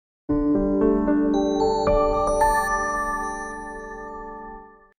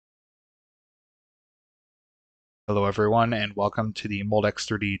Hello everyone and welcome to the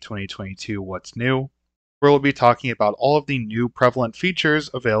Moldex3D 2022 What's New, where we'll be talking about all of the new prevalent features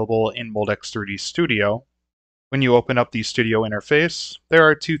available in Moldex3D Studio. When you open up the Studio interface, there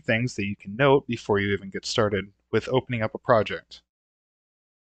are two things that you can note before you even get started with opening up a project.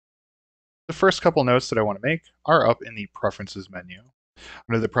 The first couple notes that I want to make are up in the Preferences menu.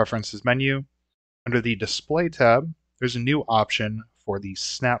 Under the Preferences menu, under the Display tab, there's a new option for the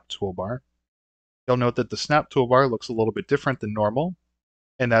Snap toolbar. You'll note that the Snap toolbar looks a little bit different than normal,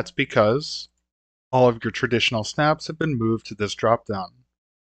 and that's because all of your traditional snaps have been moved to this dropdown.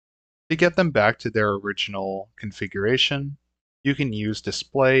 To get them back to their original configuration, you can use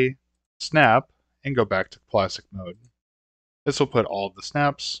Display, Snap, and go back to classic mode. This will put all of the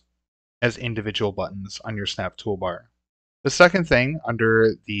snaps as individual buttons on your Snap toolbar. The second thing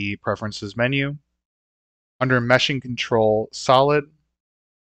under the Preferences menu, under Meshing Control Solid,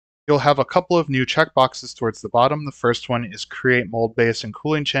 you'll have a couple of new checkboxes towards the bottom. The first one is Create Mold Base and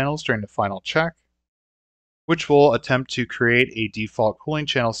Cooling Channels during the final check, which will attempt to create a default cooling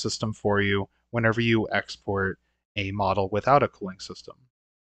channel system for you whenever you export a model without a cooling system.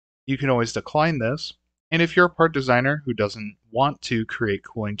 You can always decline this, and if you're a part designer who doesn't want to create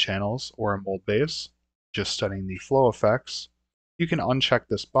cooling channels or a mold base, just studying the flow effects, you can uncheck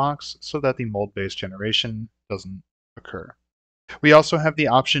this box so that the mold base generation doesn't occur. We also have the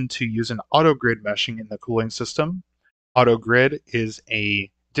option to use an auto grid meshing in the cooling system. Auto grid is a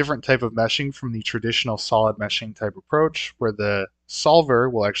different type of meshing from the traditional solid meshing type approach, where the solver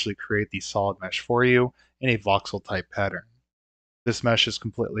will actually create the solid mesh for you in a voxel type pattern. This mesh is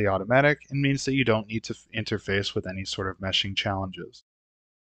completely automatic and means that you don't need to interface with any sort of meshing challenges.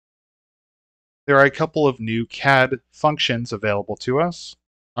 There are a couple of new CAD functions available to us.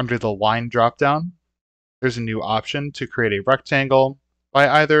 Under the line dropdown, there's a new option to create a rectangle by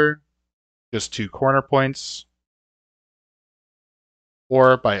either just 2 corner points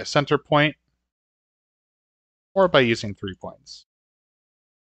or by a center point or by using 3 points.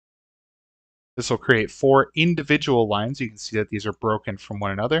 This will create 4 individual lines. You can see that these are broken from one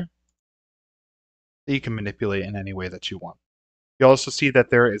another that you can manipulate in any way that you want. You also see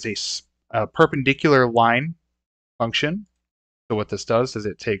that there is a perpendicular line function. So what this does is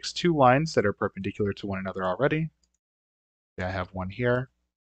it takes 2 lines that are perpendicular to one another already. I have one here,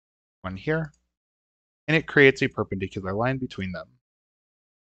 and it creates a perpendicular line between them.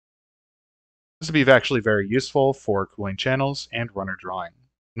 This will be actually very useful for cooling channels and runner drawing.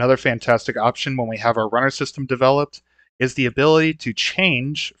 Another fantastic option when we have our runner system developed is the ability to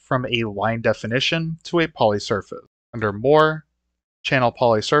change from a line definition to a polysurface. Under More, Channel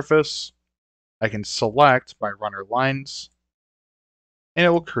Polysurface, I can select my runner lines, and it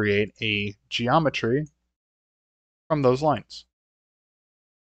will create a geometry from those lines.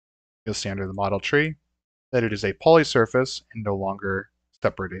 You'll see under the model tree that it is a polysurface and no longer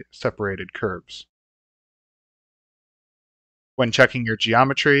separated curves. When checking your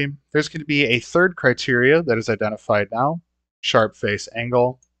geometry, there's going to be a third criteria that is identified now, sharp face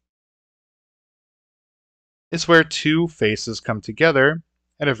angle. It's where 2 faces come together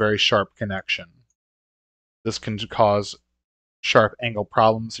at a very sharp connection. This can cause sharp angle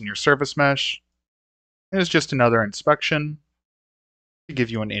problems in your surface mesh, and it's just another inspection to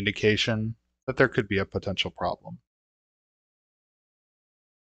give you an indication that there could be a potential problem.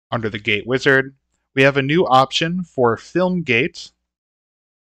 Under the Gate Wizard, we have a new option for Film Gate.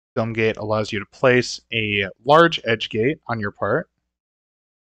 Film Gate allows you to place a large edge gate on your part,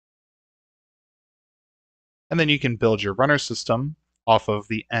 and then you can build your runner system off of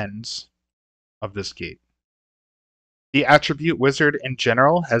the ends of this gate. The Attribute Wizard in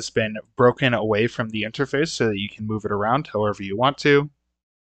general has been broken away from the interface so that you can move it around however you want to.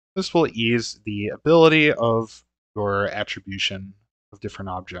 This will ease the ability of your attribution of different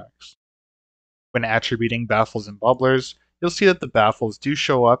objects. When attributing baffles and bubblers, you'll see that the baffles do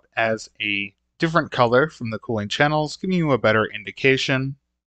show up as a different color from the cooling channels, giving you a better indication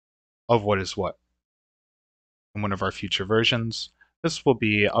of what is what. In one of our future versions, this will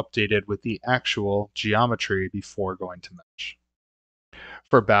be updated with the actual geometry before going to mesh.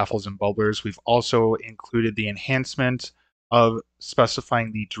 For baffles and bubblers, we've also included the enhancement of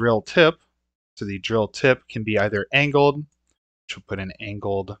specifying the drill tip. So the drill tip can be either angled, which will put an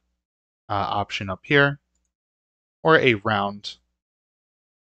angled option up here, or a round.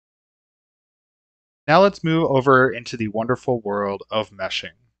 Now let's move over into the wonderful world of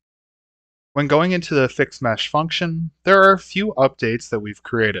meshing. When going into the Fix Mesh function, there are a few updates that we've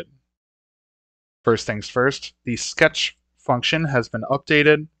created. First things first, the Sketch function has been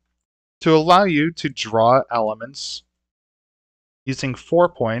updated to allow you to draw elements using 4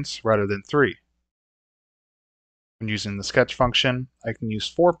 points rather than 3. When using the sketch function, I can use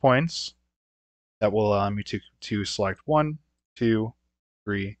 4 points. That will allow me to select 1, 2,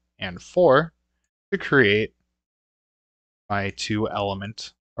 3, and 4 to create my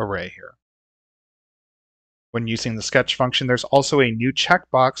 2-element array here. When using the sketch function, there's also a new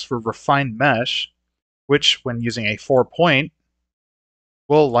checkbox for refined mesh, which, when using a 4-point,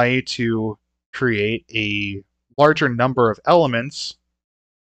 will allow you to create a larger number of elements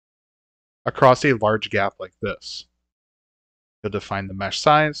across a large gap like this. You'll define the mesh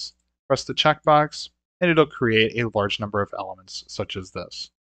size, press the checkbox, and it'll create a large number of elements such as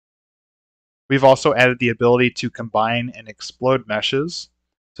this. We've also added the ability to combine and explode meshes.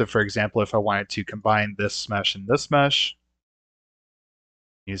 So for example, if I wanted to combine this mesh and this mesh,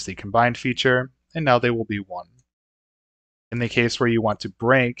 use the combine feature, and now they will be one. In the case where you want to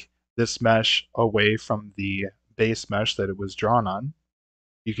break this mesh away from the base mesh that it was drawn on,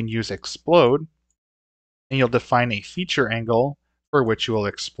 you can use explode, and you'll define a feature angle for which you will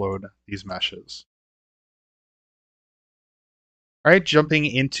explode these meshes. All right, jumping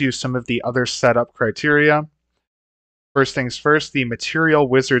into some of the other setup criteria. First things first, the Material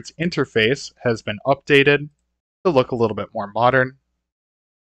Wizards interface has been updated to look a little bit more modern.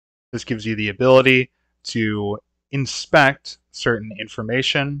 This gives you the ability to inspect certain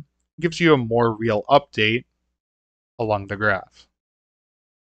information, gives you a more real update along the graph.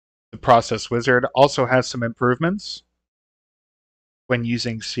 The Process Wizard also has some improvements. When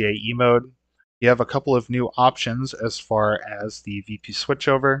using CAE mode, you have a couple of new options as far as the VP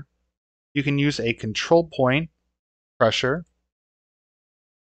switchover. You can use a control point pressure,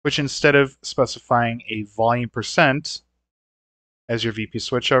 which instead of specifying a volume percent as your VP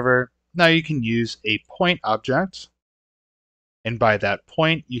switchover, now you can use a point object. And by that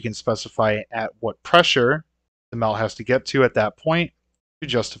point, you can specify at what pressure the melt has to get to at that point to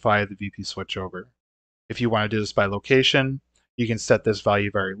justify the VP switchover. If you want to do this by location, you can set this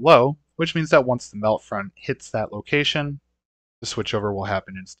value very low, which means that once the melt front hits that location, the switchover will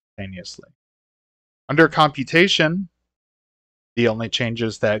happen instantaneously. Under Computation, the only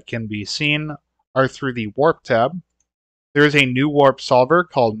changes that can be seen are through the Warp tab. There is a new warp solver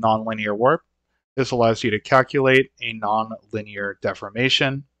called Nonlinear Warp. This allows you to calculate a nonlinear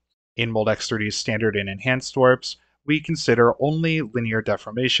deformation. In Moldex3D's standard and enhanced warps, we consider only linear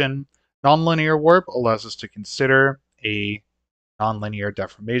deformation. Nonlinear warp allows us to consider a nonlinear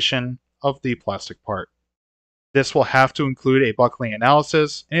deformation of the plastic part. This will have to include a buckling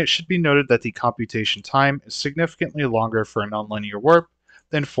analysis, and it should be noted that the computation time is significantly longer for a nonlinear warp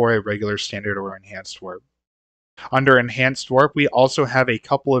than for a regular standard or enhanced warp. Under Enhanced Warp, we also have a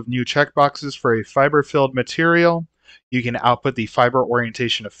couple of new checkboxes for a fiber-filled material. You can output the fiber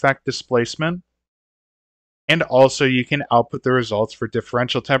orientation effect displacement, and also you can output the results for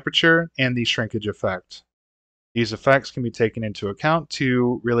differential temperature and the shrinkage effect. These effects can be taken into account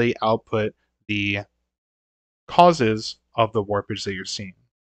to really output the causes of the warpage that you're seeing.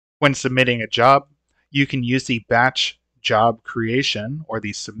 When submitting a job, you can use the batch job creation or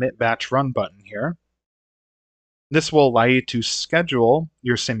the submit batch run button here. This will allow you to schedule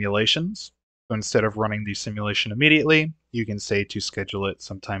your simulations. So instead of running the simulation immediately, you can say to schedule it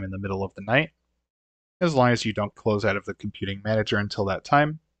sometime in the middle of the night. As long as you don't close out of the computing manager until that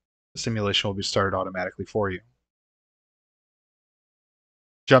time, the simulation will be started automatically for you.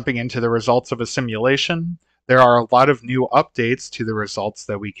 Jumping into the results of a simulation, there are a lot of new updates to the results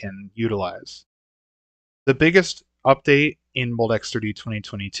that we can utilize. The biggest update in Moldex3D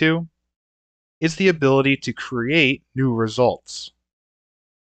 2022 is the ability to create new results.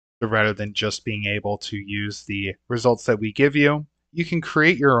 So rather than just being able to use the results that we give you, you can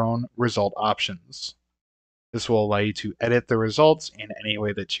create your own result options. This will allow you to edit the results in any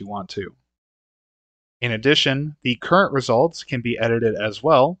way that you want to. In addition, the current results can be edited as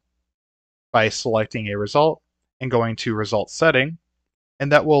well by selecting a result and going to Result Setting,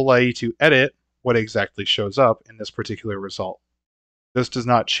 and that will allow you to edit what exactly shows up in this particular result. This does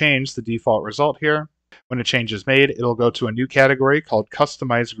not change the default result here. When a change is made, it'll go to a new category called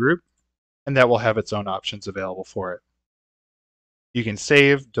Customize Group, and that will have its own options available for it. You can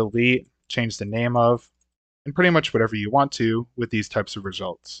save, delete, change the name of, and pretty much whatever you want to with these types of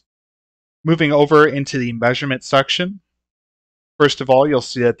results. Moving over into the measurement section, first of all, you'll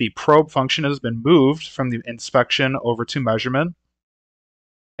see that the probe function has been moved from the inspection over to measurement.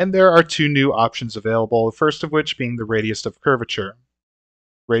 And there are two new options available, the first of which being the radius of curvature.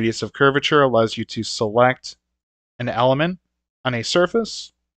 Radius of curvature allows you to select an element on a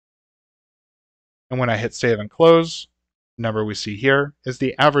surface. And when I hit save and close, the number we see here is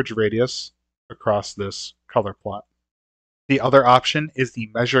the average radius across this color plot. The other option is the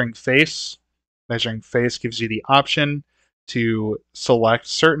measuring face. Measuring face gives you the option to select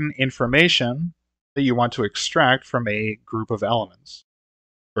certain information that you want to extract from a group of elements.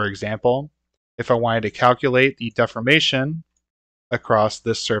 For example, if I wanted to calculate the deformation across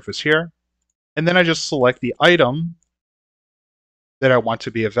this surface here, and then I just select the item that I want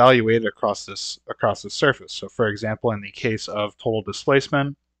to be evaluated across this surface. So for example, in the case of total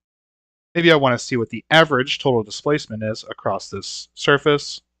displacement, maybe I want to see what the average total displacement is across this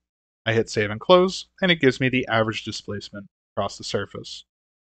surface. I hit save and close, and it gives me the average displacement across the surface.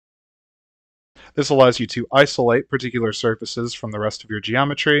 This allows you to isolate particular surfaces from the rest of your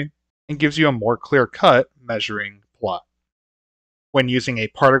geometry and gives you a more clear-cut measuring plot. When using a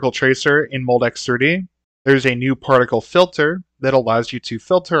particle tracer in Moldex3D, there's a new particle filter that allows you to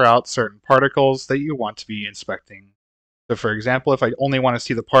filter out certain particles that you want to be inspecting. So for example, if I only want to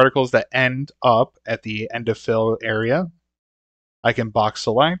see the particles that end up at the end of fill area, I can box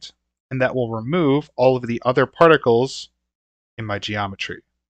select, and that will remove all of the other particles in my geometry.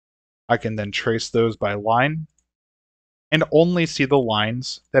 I can then trace those by line and only see the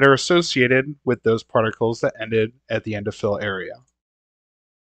lines that are associated with those particles that ended at the end of fill area.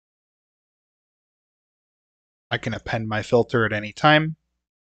 I can append my filter at any time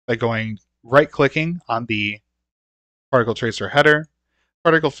by going right-clicking on the particle tracer header,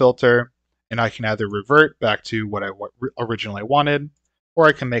 particle filter, and I can either revert back to what I originally wanted, or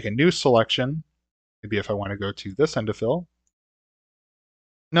I can make a new selection. Maybe if I want to go to this end of fill,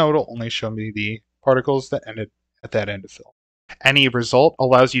 no, it'll only show me the particles that ended at that end of fill. Any result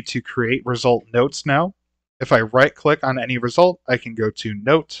allows you to create result notes now. If I right-click on any result, I can go to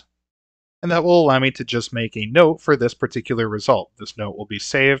Note, and that will allow me to just make a note for this particular result. This note will be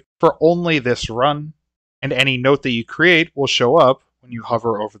saved for only this run, and any note that you create will show up when you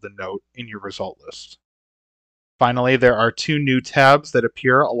hover over the note in your result list. Finally, there are two new tabs that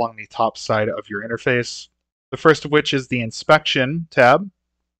appear along the top side of your interface. The first of which is the Inspection tab.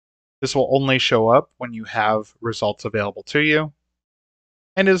 This will only show up when you have results available to you,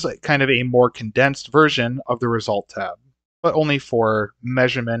 and is kind of a more condensed version of the Result tab, but only for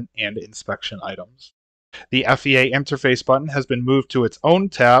measurement and inspection items. The FEA interface button has been moved to its own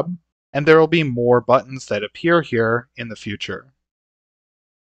tab, and there will be more buttons that appear here in the future.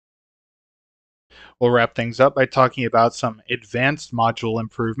 We'll wrap things up by talking about some advanced module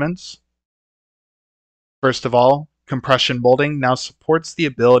improvements. First of all, compression molding now supports the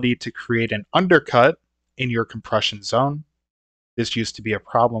ability to create an undercut in your compression zone. This used to be a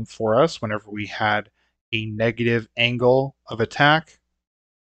problem for us whenever we had a negative angle of attack.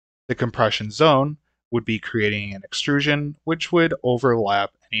 The compression zone would be creating an extrusion which would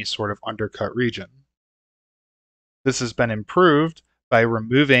overlap any sort of undercut region. This has been improved by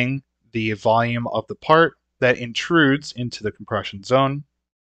removing the volume of the part that intrudes into the compression zone.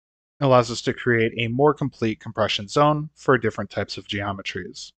 It allows us to create a more complete compression zone for different types of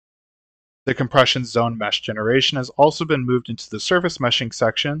geometries. The compression zone mesh generation has also been moved into the surface meshing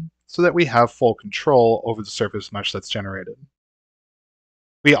section so that we have full control over the surface mesh that's generated.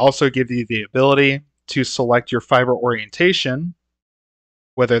 We also give you the ability to select your fiber orientation,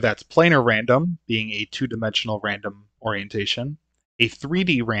 whether that's planar random, being a two-dimensional random orientation, a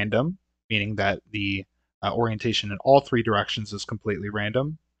 3D random, meaning that the orientation in all three directions is completely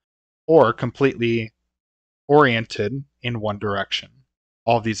random, or completely oriented in one direction.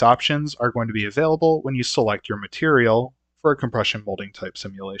 All of these options are going to be available when you select your material for a compression molding type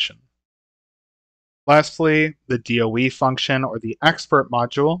simulation. Lastly, the DOE function, or the expert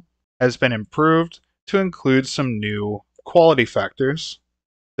module, has been improved to include some new quality factors.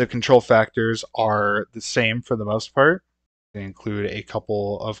 The control factors are the same for the most part. They include a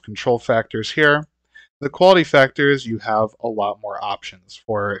couple of control factors here. The quality factors, you have a lot more options.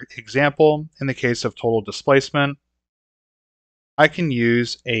 For example, in the case of total displacement, I can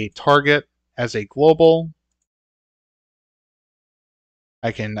use a target as a global.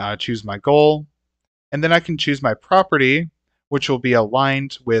 I can choose my goal, and then I can choose my property, which will be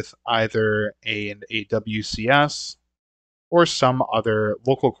aligned with either a WCS or some other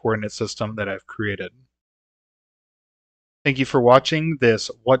local coordinate system that I've created. Thank you for watching this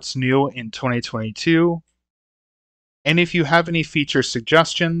What's New in 2022. And if you have any feature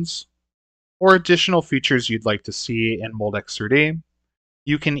suggestions or additional features you'd like to see in Moldex3D,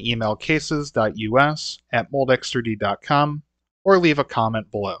 you can email cases.us@moldex3d.com or leave a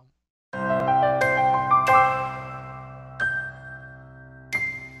comment below.